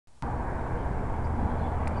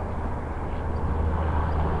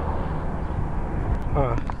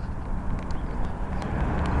Wow,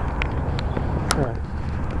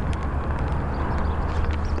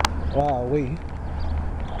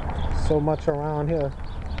 so much around here.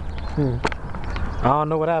 I don't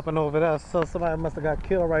know what happened over there. So somebody must have got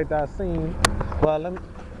killed right there. I seen. Well,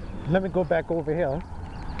 let me go back over here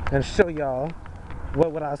and show y'all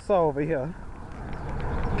what I saw over here.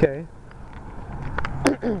 Okay.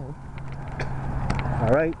 All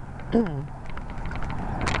right.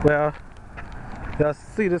 Well, y'all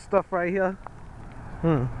see this stuff right here?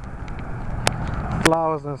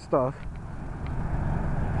 Flowers and stuff.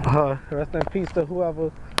 Rest in peace to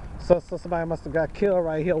whoever. So somebody must have got killed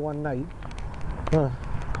right here one night.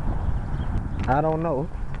 I don't know.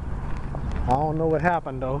 I don't know what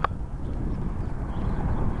happened though.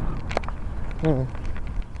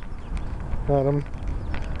 Them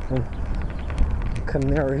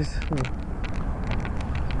canaries.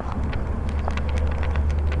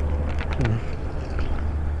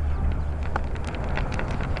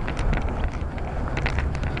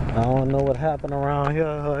 I don't know what happened around here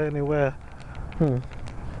or anywhere.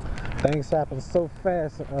 Things happen so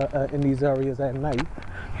fast in these areas at night.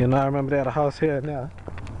 You know, I remember they had a house here and there.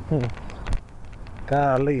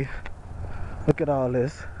 Golly, look at all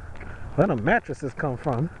this. Where the mattresses come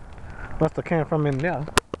from? Must have came from in there,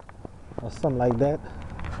 or something like that.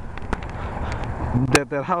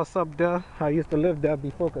 That house up there, I used to live there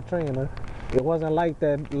before Katrina. It wasn't like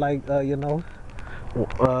that, like you know.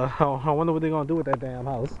 I wonder what they're gonna do with that damn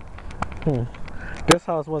house. This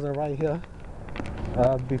house wasn't right here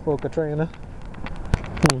before Katrina.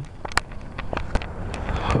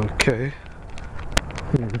 Okay.